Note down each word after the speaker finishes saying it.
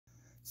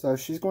So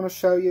she's going to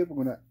show you.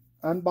 We're going to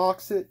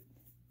unbox it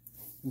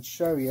and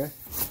show you.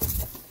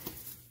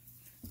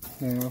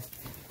 Now,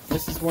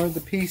 this is one of the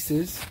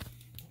pieces.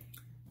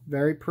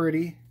 Very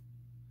pretty.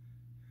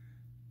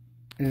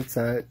 And it's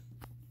a,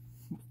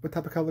 what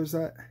type of color is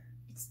that?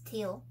 It's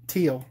teal.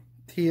 Teal.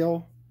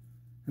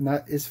 And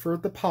that is for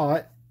the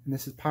pot. And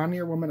this is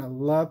Pioneer Woman. I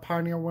love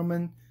Pioneer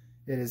Woman.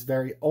 It is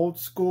very old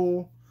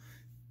school.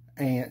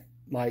 And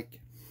like,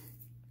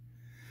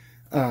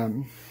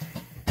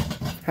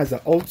 has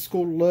an old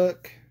school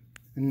look.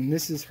 And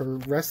this is her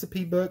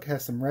recipe book.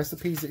 Has some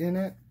recipes in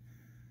it.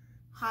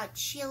 Hot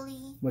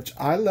chili. Which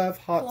I love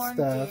hot corn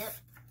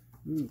stuff.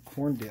 Dip. Ooh,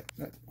 corn dip.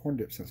 That corn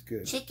dip sounds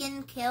good.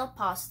 Chicken kale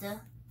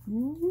pasta.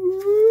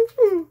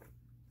 Ooh.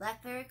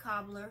 Blackberry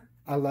cobbler.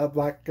 I love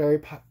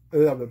blackberry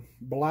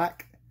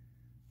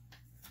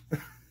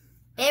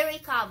Berry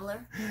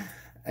cobbler.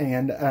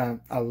 And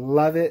I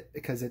love it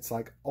because it's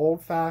like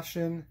old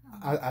fashioned.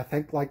 I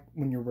think like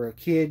when you were a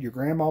kid, your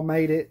grandma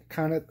made it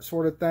kind of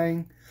sort of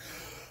thing.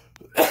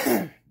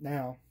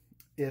 Now,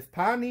 if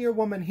Pioneer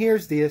Woman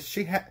hears this,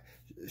 she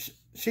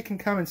can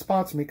come and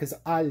sponsor me because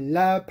I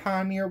love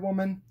Pioneer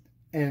Woman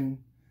and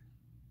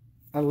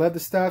I love the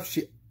stuff.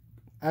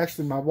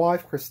 Actually, my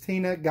wife,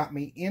 Christina, got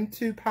me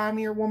into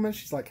Pioneer Woman.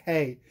 She's like,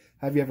 hey,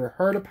 have you ever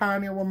heard of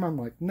Pioneer Woman? I'm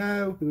like,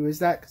 no, who is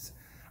that? Because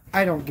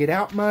I don't get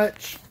out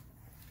much.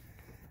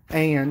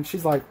 And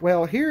she's like,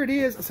 well, here it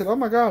is. I said, oh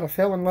my God, I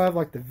fell in love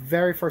like the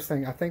very first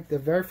thing. I think the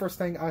very first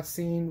thing I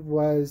seen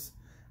was,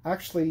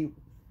 what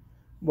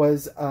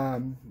was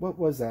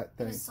that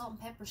thing? It was a salt and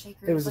pepper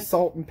shaker. It was a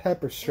salt and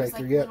pepper shaker. It was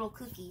like little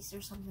cookies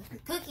or something.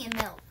 Cookie and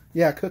milk.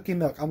 Yeah, cookie and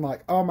milk. I'm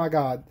like, oh my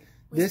God.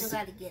 We still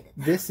got to get it.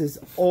 This is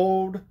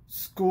old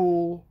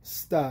school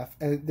stuff.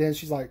 And then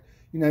she's like,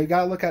 you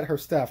got to look at her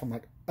stuff. I'm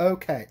like,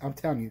 okay, I'm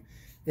telling you.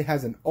 It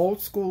has an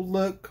old school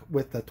look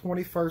with the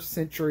 21st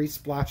century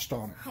splashed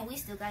on it. We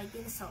still got to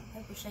get a salt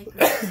and pepper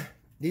shaker.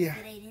 Yeah.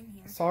 It ain't in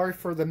here. Sorry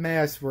for the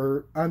mess.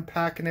 We're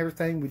unpacking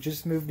everything. We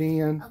just moved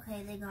in.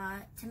 Okay, they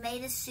got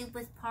tomato soup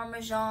with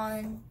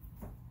Parmesan.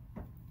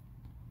 I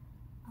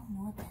don't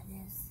know what that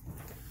is.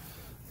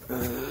 I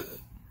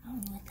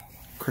don't know what that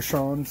is.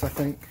 Croissants, I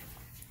think.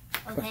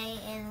 Okay,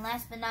 and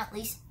last but not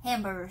least,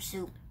 hamburger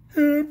soup.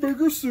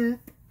 Hamburger soup.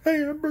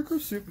 Hamburger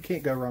soup. You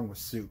can't go wrong with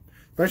soup.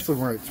 Especially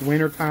when it's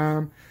winter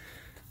time.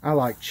 I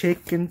like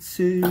chicken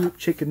soup,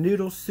 chicken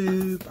noodle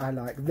soup. I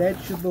like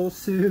vegetable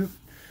soup.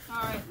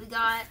 Alright, we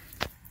got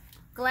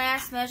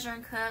glass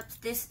measuring cups.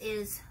 This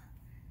is...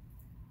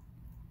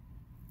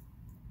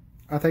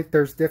 I think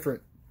there's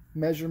different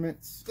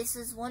measurements. This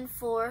is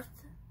 1/4.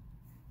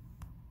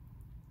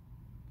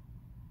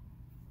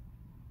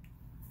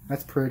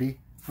 That's pretty.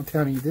 I'm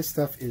telling you, this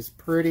stuff is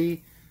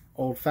pretty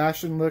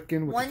old-fashioned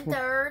looking.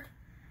 1/3.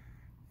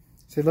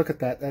 See, look at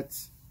that.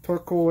 That's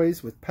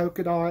turquoise with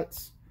polka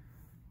dots.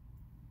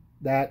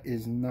 That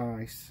is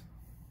nice.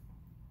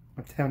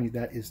 I'm telling you,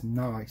 that is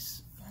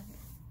nice.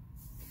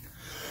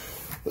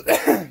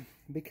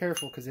 Be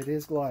careful, because it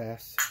is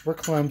glass. We're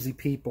clumsy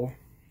people.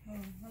 Oh,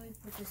 let me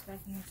put this back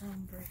in your phone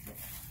and break it.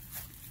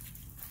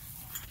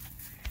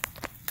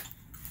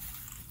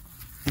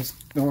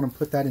 Just don't want to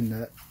put that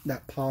in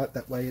that pot.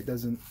 That way it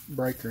doesn't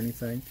break or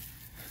anything.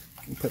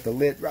 And put the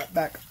lid right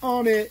back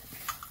on it.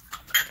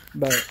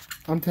 But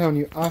I'm telling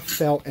you, I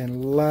fell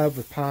in love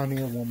with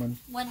Pioneer Woman.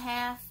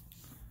 1/2.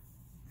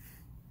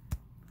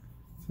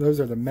 So those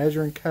are the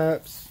measuring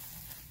cups.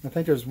 I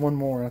think there's one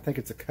more. I think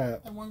it's a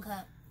cup. And 1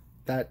 cup.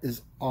 That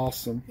is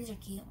awesome. These are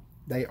cute.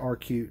 They are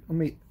cute. Let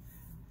me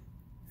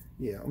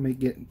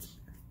get,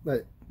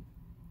 hold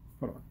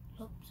on.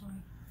 Oh, sorry.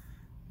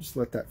 Just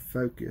let that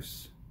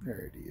focus. There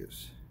it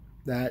is.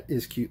 That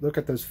is cute. Look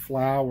at those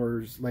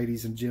flowers,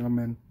 ladies and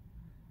gentlemen.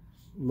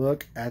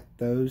 Look at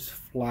those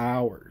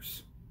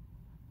flowers.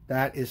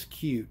 That is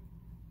cute.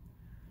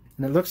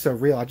 And it looks so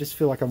real. I just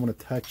feel like I want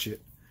to touch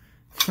it.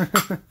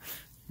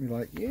 Be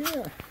like,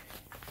 yeah.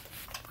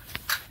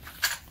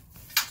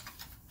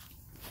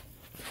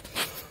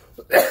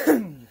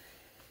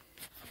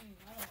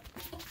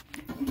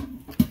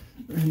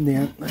 And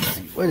then, let's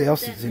see, what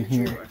else is in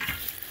here?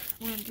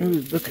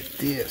 Ooh, look at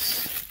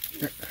this.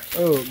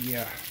 Oh,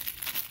 yeah.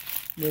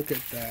 Look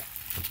at that.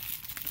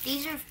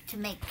 These are to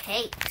make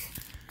cakes.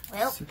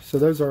 Well, so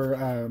those are...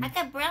 I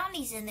got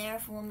brownies in there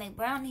if we want to make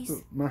brownies.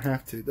 Might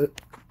have to.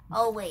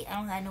 Oh, wait, I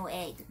don't have no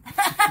egg.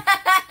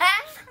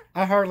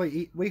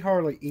 We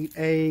hardly eat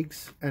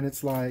eggs, and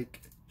it's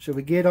like, should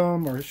we get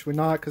them or should we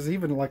not? Because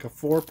even like a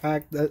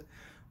 4-pack that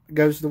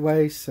goes to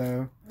waste,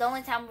 so... The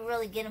only time we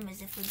really get them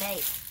is if we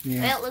bake.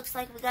 Yeah. Well, it looks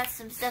like we got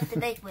some stuff to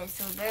bake with,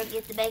 so we better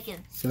get to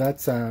baking. So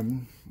that's,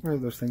 what are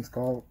those things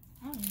called?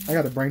 I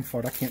got a brain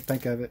fart. I can't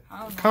think of it.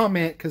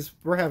 Comment, because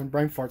we're having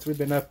brain farts. We've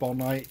been up all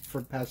night for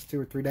the past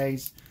 2 or 3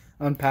 days,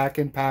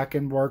 unpacking,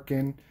 packing,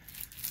 working.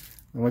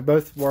 And we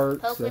both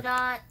work. Polka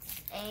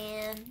dots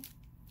and,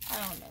 I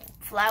don't know,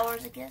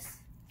 flowers, I guess.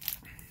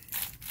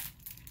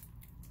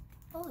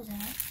 What was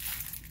that?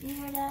 You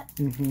hear that?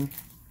 Mm-hmm.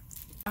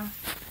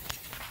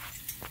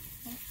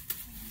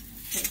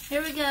 Okay,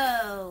 here we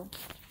go.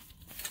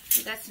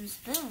 We got some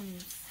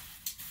spoons.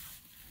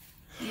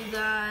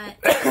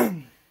 got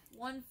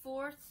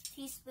 1/4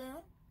 teaspoon.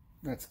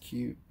 That's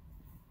cute.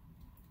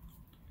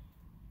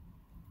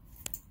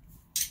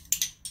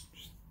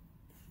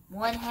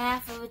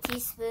 One-half of a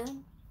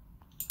teaspoon.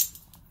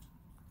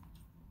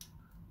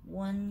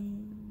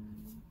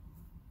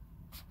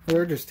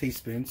 They're just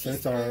teaspoons, so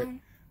that's alright.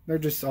 They're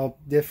just all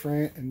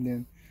different, and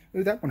then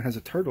ooh, that one has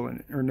a turtle in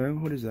it. Or no,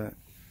 what is that?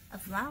 A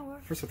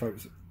flower. First I thought it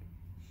was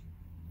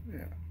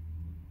yeah.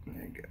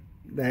 There you go.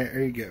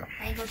 There you go.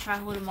 I ain't gonna try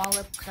to hold them all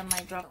up because I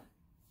might drop.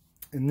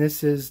 And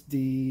this is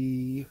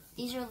the...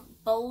 These are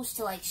bowls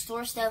to like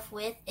store stuff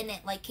with, and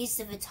it like in case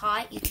if it's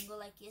hot, you can go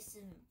like this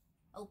and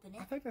open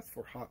it. I think that's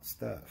for hot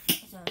stuff.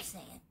 That's what I'm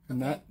saying.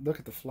 And Okay. that, look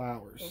at the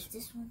flowers. There's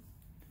this one.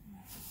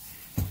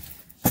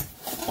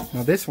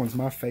 Now this one's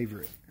my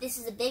favorite. This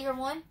is a bigger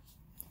one.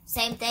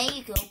 Same thing.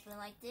 You can open it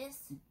like this.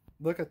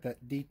 Look at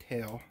that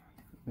detail.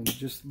 I mean,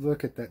 just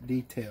look at that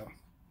detail.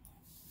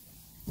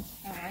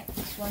 All right.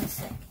 This one's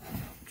sick.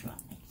 Drop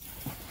me.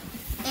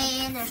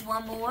 And there's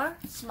one more,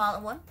 smaller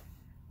one.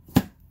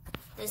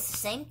 It's the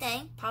same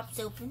thing. Pops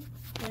open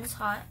when it's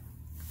hot.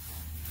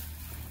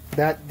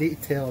 That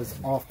detail is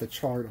off the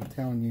chart, I'm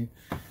telling you.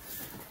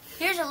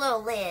 Here's a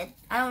little lid.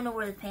 I don't know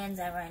where the pan's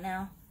at right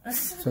now.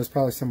 So it's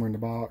probably somewhere in the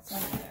box.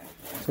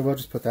 So we'll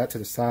just put that to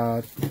the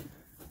side.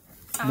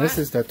 And this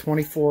is the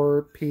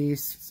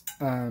 24-piece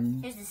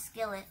here's the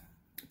skillet.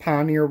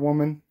 Pioneer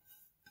Woman.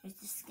 Here's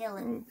the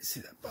skillet. Oh, see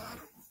that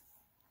bottom.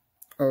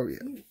 Oh yeah,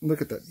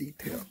 look at that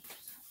detail.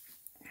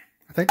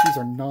 I think these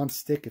are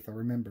non-stick if I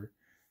remember.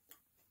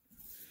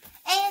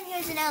 And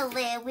here's another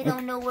lid. We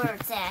don't know where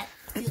it's at.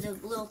 Here's a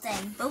little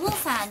thing, but we'll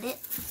find it.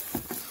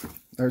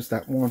 There's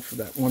that one for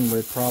that one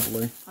lid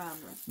probably.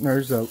 Probably.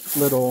 There's a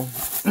little...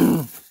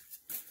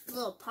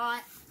 little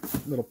pot.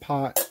 Little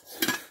pot.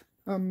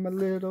 I'm a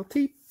little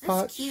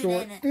teapot, cute,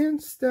 short ain't it?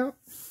 and stout.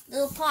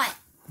 Little pot.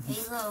 There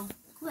you go.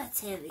 Ooh,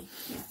 that's heavy.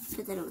 Yeah, let's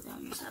put that over there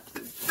on your side,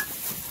 please.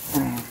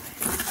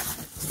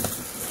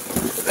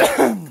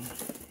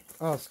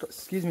 Oh,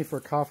 excuse me for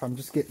a cough. I'm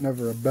just getting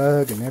over a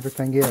bug and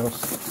everything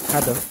else.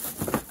 Had the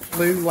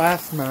flu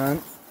last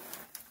month.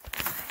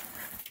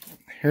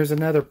 Here's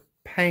another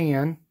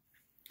pan.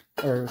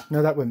 Or,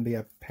 no, that wouldn't be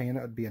a pan.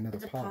 That would be another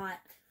pot. Pot.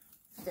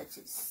 That's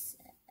just...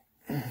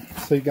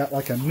 So you got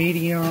like a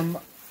medium,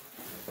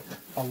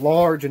 a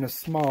large, and a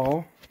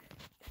small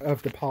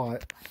of the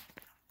pot.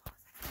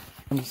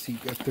 Let me see you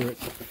go through it.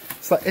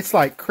 It's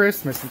like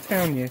Christmas, I'm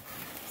telling you.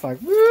 It's like,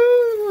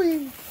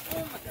 woo!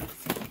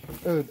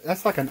 Oh,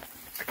 that's like a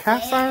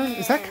cast iron?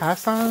 Is that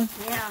cast iron?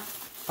 Yeah.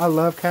 I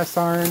love cast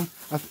iron.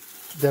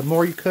 The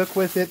more you cook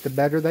with it, the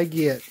better they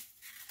get.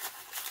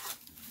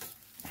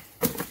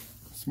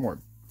 Some more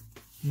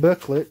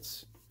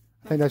booklets.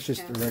 I think that's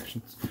just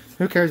directions.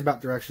 Who cares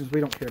about directions? We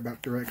don't care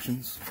about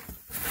directions.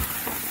 I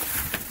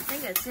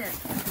think that's it.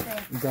 Okay.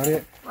 Is that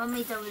it? One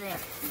meat's over there.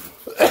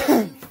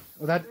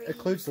 Well, that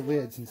includes the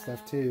lids and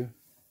stuff too.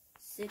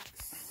 6.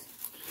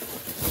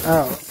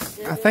 Oh,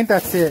 I think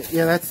that's it.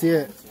 Yeah, that's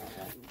it.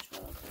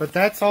 But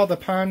that's all the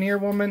Pioneer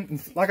Woman.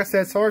 And like I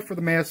said, sorry for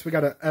the mess. We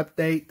got to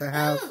update the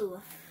house.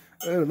 Ooh,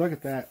 Oh, look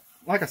at that.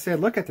 Like I said,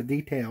 look at the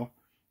detail.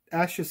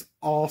 That's just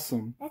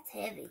awesome. that's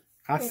heavy.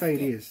 I say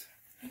it is.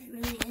 It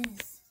really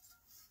is.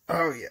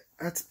 Oh yeah,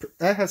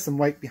 that has some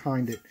weight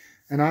behind it,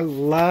 and I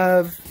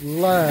love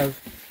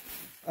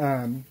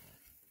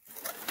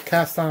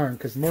cast iron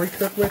because the more you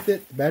cook with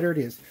it, the better it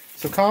is.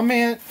 So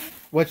comment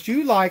what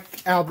you like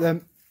out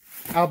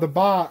of the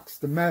box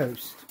the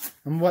most,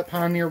 and what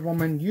Pioneer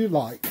Woman you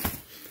like.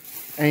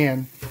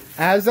 And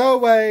as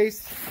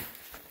always,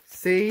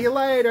 see you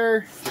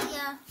later. See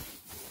ya.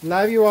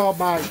 Love you all.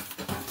 Bye.